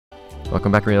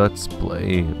Welcome back to Let's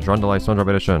Play Drawn to Life Spongebob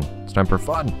Edition. It's time for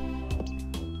fun!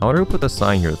 I wonder who put the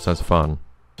sign here that says fun.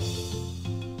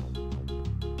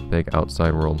 Big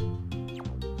outside world.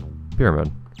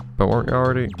 Pyramid. But weren't we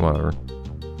already? Whatever.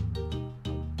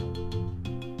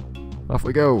 Off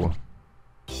we go!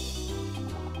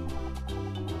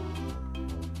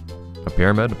 A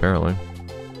pyramid, apparently.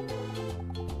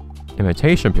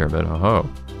 Imitation pyramid,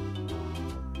 oh.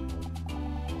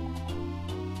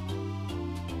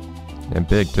 And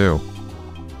big, too.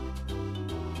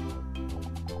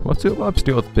 What's two mobs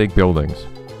deal with big buildings?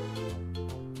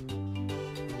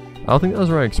 I don't think that was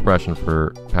the right expression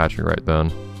for patching right then.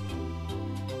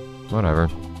 Whatever.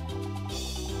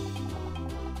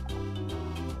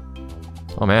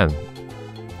 Oh man.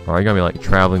 Are you gonna be like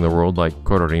traveling the world like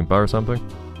Kodorimpa or something?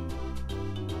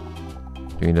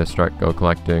 Do you need to start go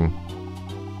collecting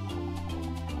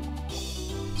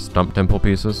stump temple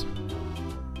pieces?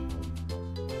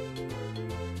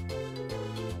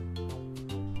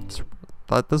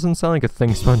 That doesn't sound like a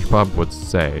thing SpongeBob would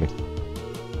say.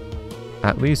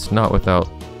 At least not without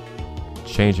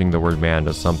changing the word man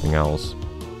to something else.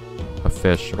 A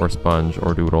fish, or sponge,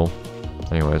 or doodle.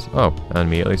 Anyways, oh, and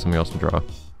immediately something else to draw.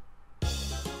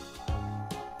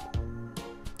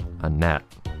 A net.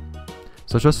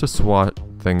 So just to swat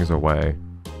things away.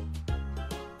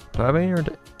 Do I have any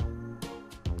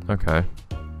okay.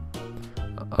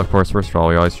 Of course, first of all,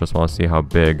 we always just want to see how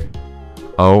big.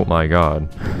 Oh my god.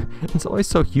 It's always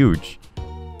so huge.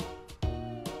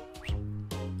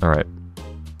 Alright.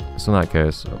 So in that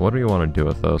case, what do you want to do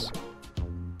with this?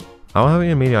 I don't have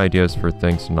any immediate ideas for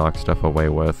things to knock stuff away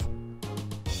with.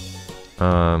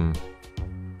 I'm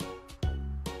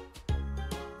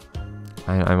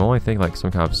only thinking like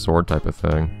some kind of sword type of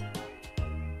thing.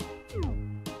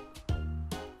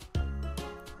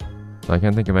 I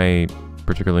can't think of any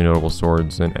particularly notable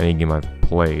swords in any game I've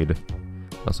played.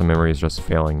 Unless my memory is just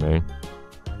failing me.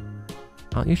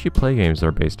 I don't usually play games that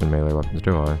are based in melee weapons,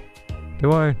 do I?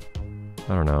 Do I? I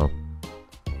don't know.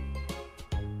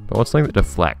 But what's something that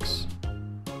deflects?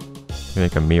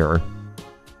 Make a mirror.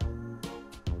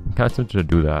 I'm kind of tempted to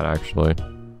do that, actually.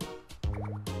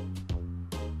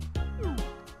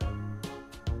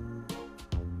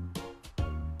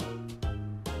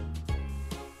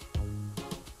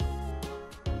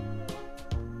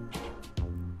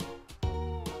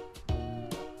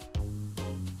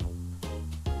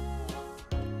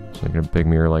 So I get a big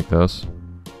mirror like this.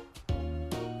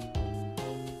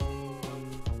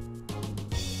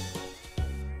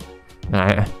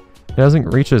 Nah, it doesn't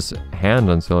reach his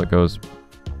hand until it goes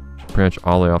pretty much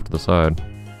all the way off to the side.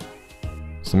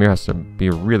 So the mirror has to be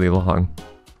really long.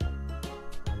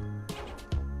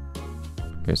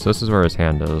 Okay, so this is where his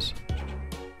hand is.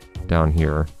 Down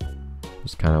here.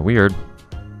 It's kind of weird.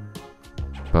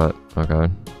 But, okay.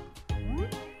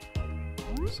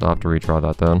 So I'll have to redraw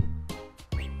that then.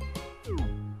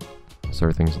 So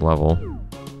everything's level.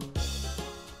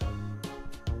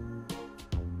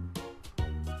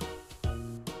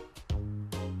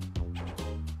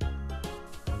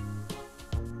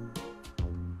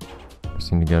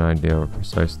 Just need to get an idea of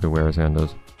precisely where his hand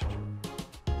is.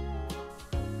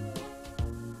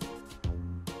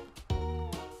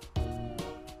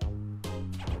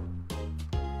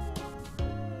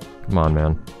 Come on,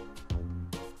 man.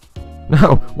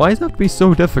 No! Why does it have to be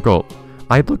so difficult?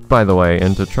 I looked, by the way,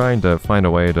 into trying to find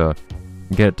a way to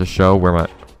get it to show where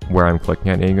I'm clicking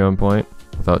at any given point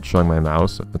without showing my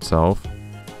mouse itself.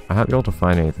 I haven't been able to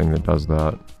find anything that does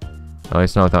that. At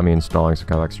least not without me installing some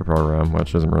kind of extra program,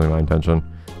 which isn't really my intention.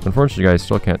 Unfortunately, you guys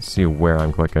still can't see where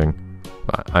I'm clicking.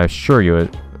 But I assure you,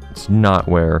 it's not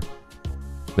where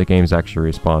the game's actually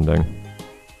responding.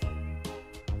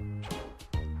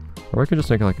 Or I could just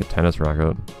make it like a tennis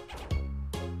racket.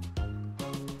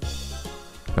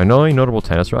 I know any notable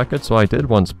tennis rackets, so I did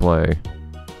once play.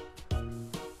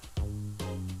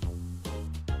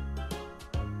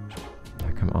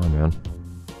 Yeah, come on, man.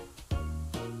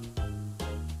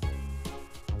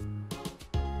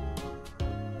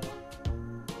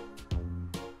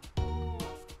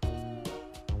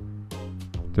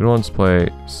 Did once play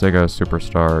Sega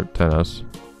Superstar Tennis.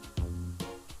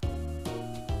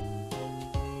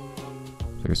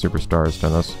 Sega Superstars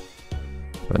Tennis.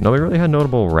 But nobody really had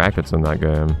notable rackets in that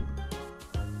game.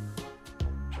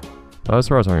 As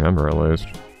far as I remember, at least.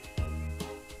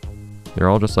 They're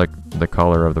all just like the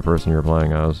color of the person you're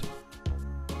playing as.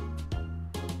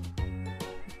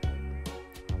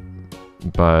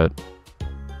 But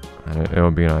it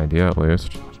would be an idea, at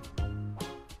least.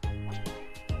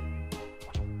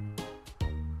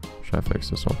 Should I fix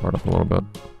this one part up a little bit?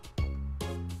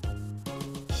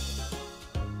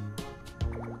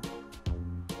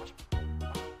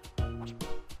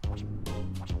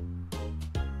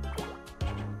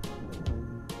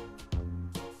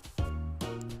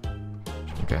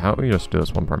 Okay, how about we just do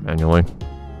this one part manually?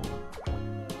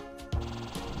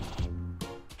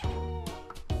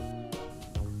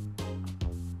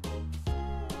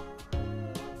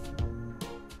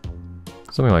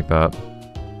 Something like that.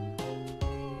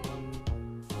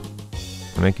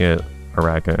 Make it a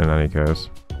racket in any case.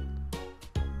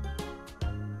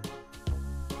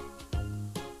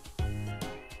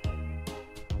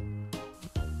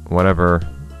 Whatever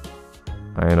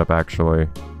I end up actually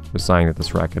deciding that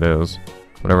this racket is,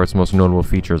 whatever its most notable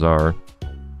features are,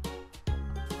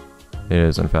 it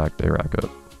is in fact a racket.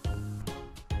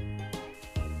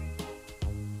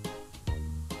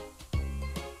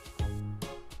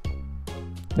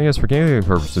 I guess for gameplay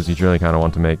purposes, you really kind of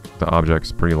want to make the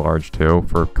objects pretty large too,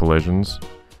 for collisions,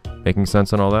 making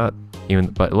sense and all that.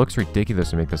 But it looks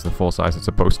ridiculous to make this the full size it's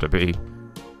supposed to be.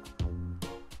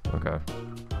 Okay.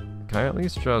 Can I at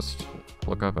least just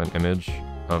look up an image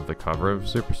of the cover of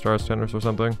Superstars Tennis or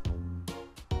something?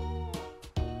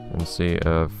 And see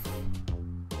if...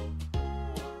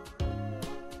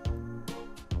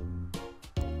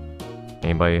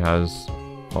 anybody has,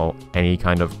 well, any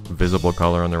kind of visible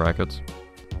color on the rackets.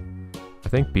 I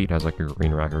think Beat has like a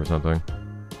green racket or something.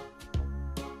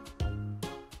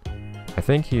 I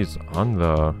think he's on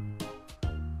the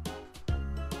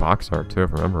box art too,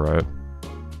 if I remember right.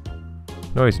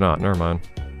 No, he's not. Never mind.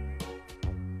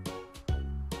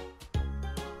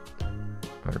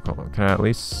 Can I at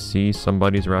least see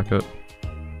somebody's racket?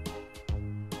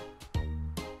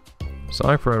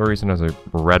 Sonic, for whatever reason, has a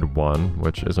red one,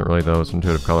 which isn't really the most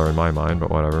intuitive color in my mind, but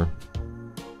whatever.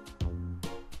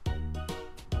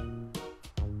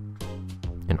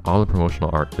 And all the promotional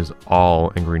art is all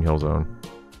in Green Hill Zone.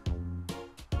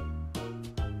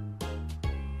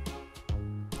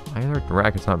 Either the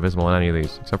racket's not visible in any of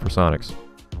these, except for Sonic's.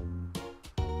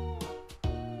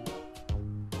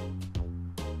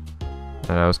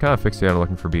 And I was kind of fixated on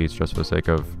looking for beats just for the sake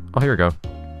of, oh, here we go.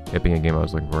 It being a game I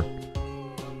was looking for.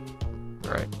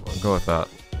 Alright, we'll go with that.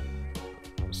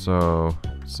 So,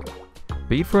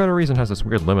 Beat for whatever reason has this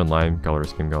weird lemon lime color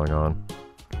scheme going on.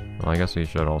 Well, I guess we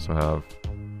should also have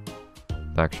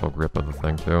the actual grip of the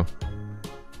thing too.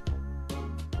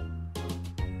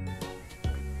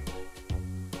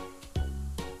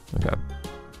 Okay.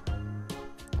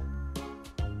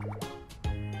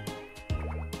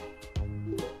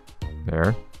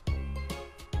 There.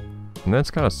 And then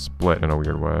it's kind of split in a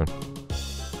weird way.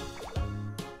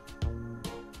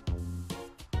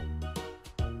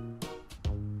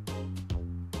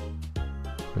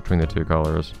 Between the two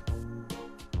colors.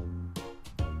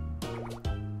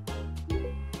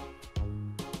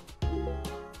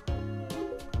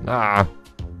 Ah!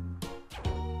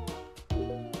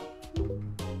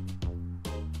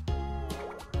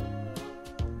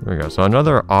 There we go. So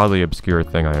another oddly obscure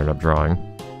thing I ended up drawing.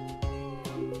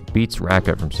 Beats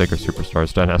racket from Sega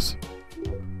Superstars Tennis.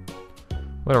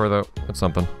 Whatever though, it's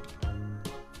something.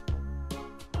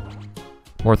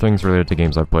 More things related to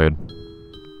games I've played.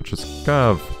 Which is kind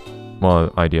of,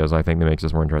 well, ideas I think that makes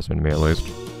this more interesting to me at least.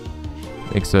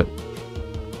 Makes it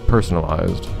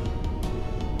personalized.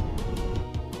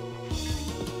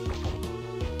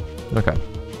 Okay.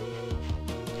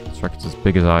 This racket's as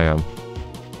big as I am.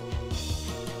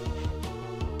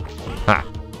 Ha!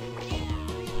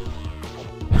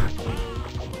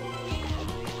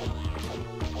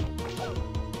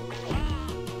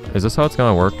 Is this how it's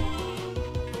gonna work?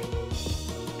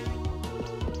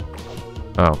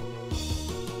 Oh.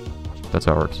 That's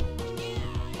how it works.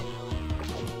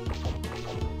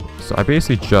 So I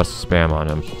basically just spam on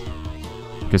him.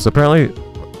 Because apparently...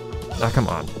 ah, come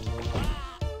on.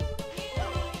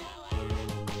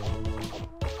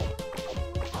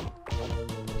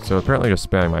 So apparently just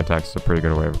spamming my attacks is a pretty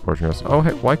good way of approaching this. Oh,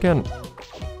 hey, why can't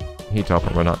he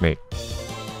teleport but not me?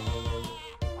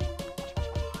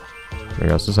 There you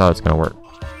go, this is how it's gonna work.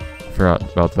 I forgot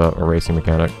about the erasing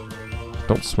mechanic.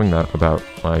 Don't swing that about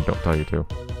when I don't tell you to.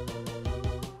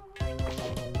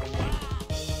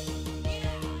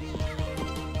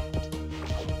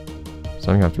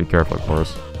 So you have to be careful, of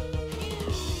course.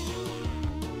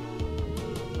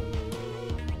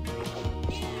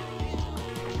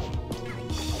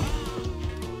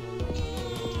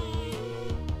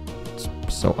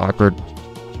 It's so awkward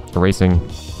erasing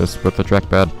this with the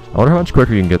trackpad. I wonder how much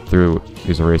quicker you can get through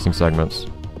these erasing segments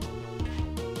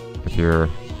if you're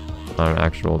on an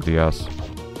actual DS.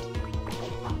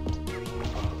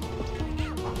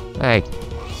 Hey!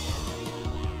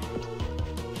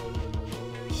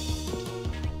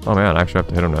 Oh man, I actually have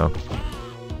to hit him now.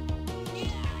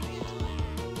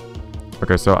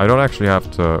 Okay, so I don't actually have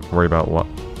to worry about what.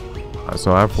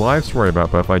 So I have lives to worry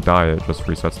about, but if I die, it just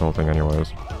resets the whole thing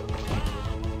anyways.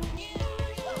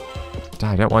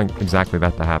 I don't want exactly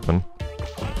that to happen.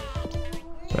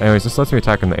 But anyways, this lets me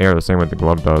attack in the air the same way the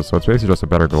glove does, so it's basically just a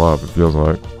better glove, it feels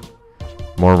like.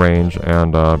 More range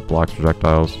and blocks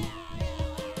projectiles.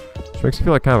 Which makes me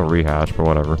feel like kind of a rehash, but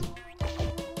whatever.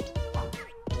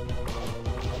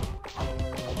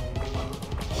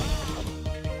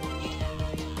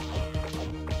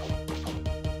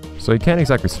 So you can't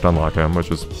exactly stun lock him,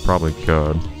 which is probably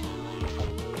good.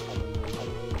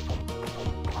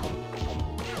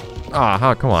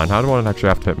 Ah, come on, how do one actually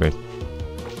have to hit me?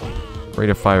 Rate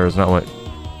of fire is not what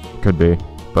it could be,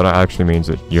 but it actually means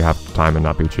that you have to time and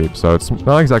not be cheap, so it's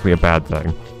not exactly a bad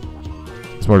thing.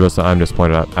 It's more just that I'm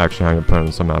disappointed at actually having to put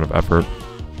in some amount of effort.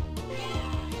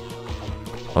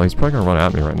 Well, he's probably gonna run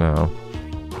at me right now.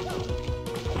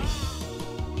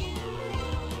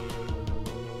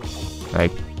 Hey.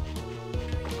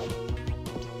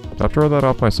 Did I throw that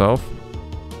off myself?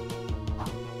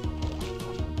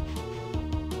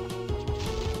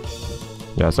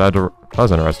 Yes, I had to... That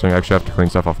was interesting. I actually have to clean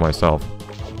stuff off myself.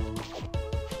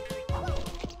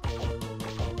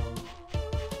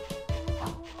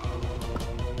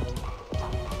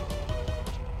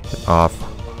 Get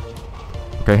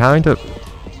off. Okay, having to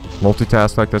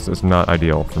multitask like this is not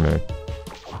ideal for me.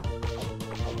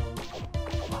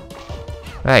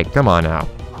 Hey, come on now.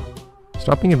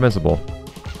 Stop being invincible.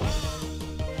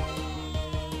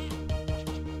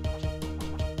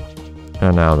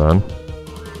 And now then.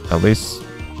 At least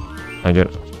I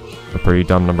get a pretty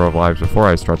dumb number of lives before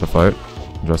I start the fight,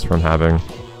 just from having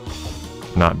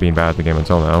not been bad at the game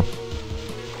until now.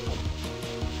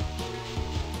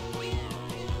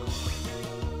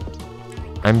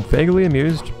 I'm vaguely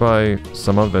amused by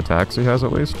some of the attacks he has,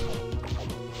 at least.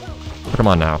 But come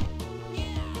on now.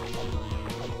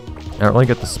 I don't really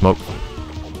get the smoke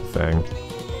thing,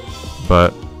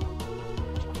 but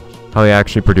how he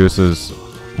actually produces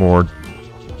more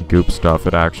goop stuff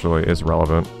that actually is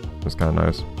relevant is kind of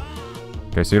nice.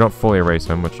 Okay, so you don't fully erase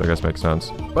him, which I guess makes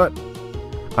sense. But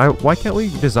why can't we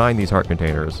design these heart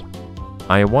containers?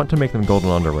 I want to make them golden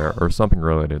underwear, or something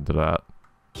related to that.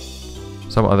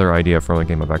 Some other idea from a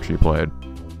game I've actually played.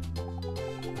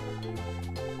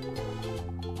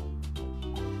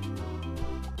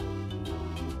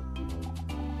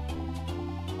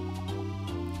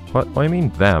 What do you mean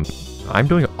them? I'm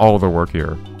doing all the work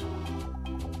here.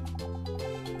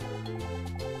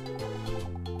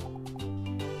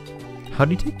 How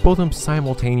do you take both of them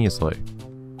simultaneously?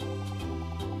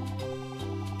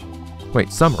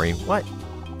 Wait, submarine? What?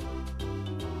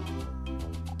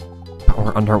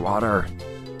 Power underwater.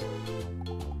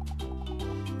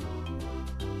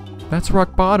 That's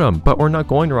rock bottom, but we're not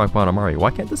going to rock bottom, are we? Why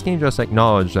can't this game just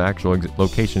acknowledge the actual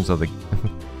locations of the,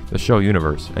 the show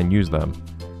universe and use them?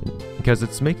 Because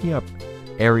it's making up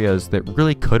areas that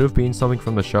really could have been something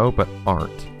from the show, but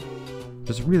aren't.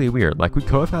 Which is really weird. Like, we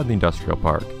could have had the industrial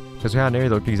park, because we had an area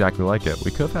that looked exactly like it.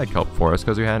 We could have had Kelp Forest,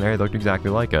 because we had an area that looked exactly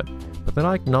like it. But they're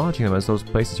not acknowledging them as those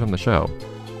places from the show.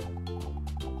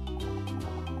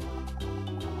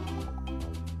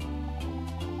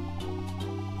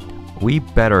 We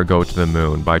better go to the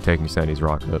moon by taking Sandy's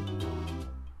rocket.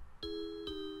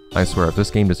 I swear, if this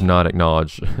game does not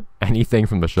acknowledge anything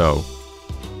from the show.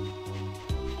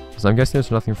 Because I'm guessing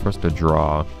there's nothing for us to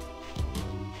draw.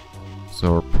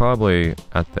 So we're probably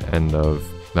at the end of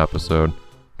the episode.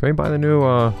 Can we buy the new,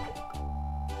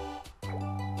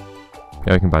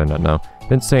 Yeah, we can buy the net now.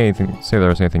 Didn't say there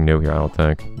was anything new here, I don't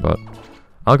think. But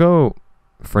I'll go,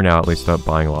 for now at least, up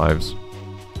buying lives.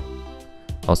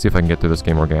 I'll see if I can get through this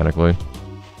game organically.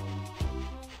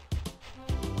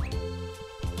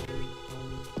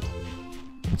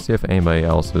 Let's see if anybody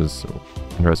else is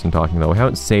interested in talking, though. We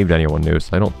haven't saved anyone new,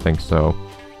 so I don't think so.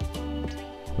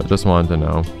 But just wanted to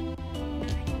know.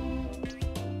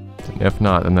 If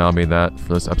not, then that'll be that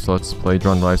for this episode. Let's play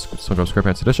Drawn Life Spongebob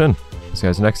SquarePants Edition. See you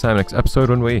guys next time, next episode,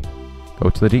 when we go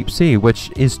to the deep sea,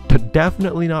 which is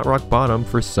definitely not rock bottom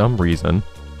for some reason.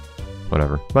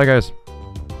 Whatever. Bye, guys.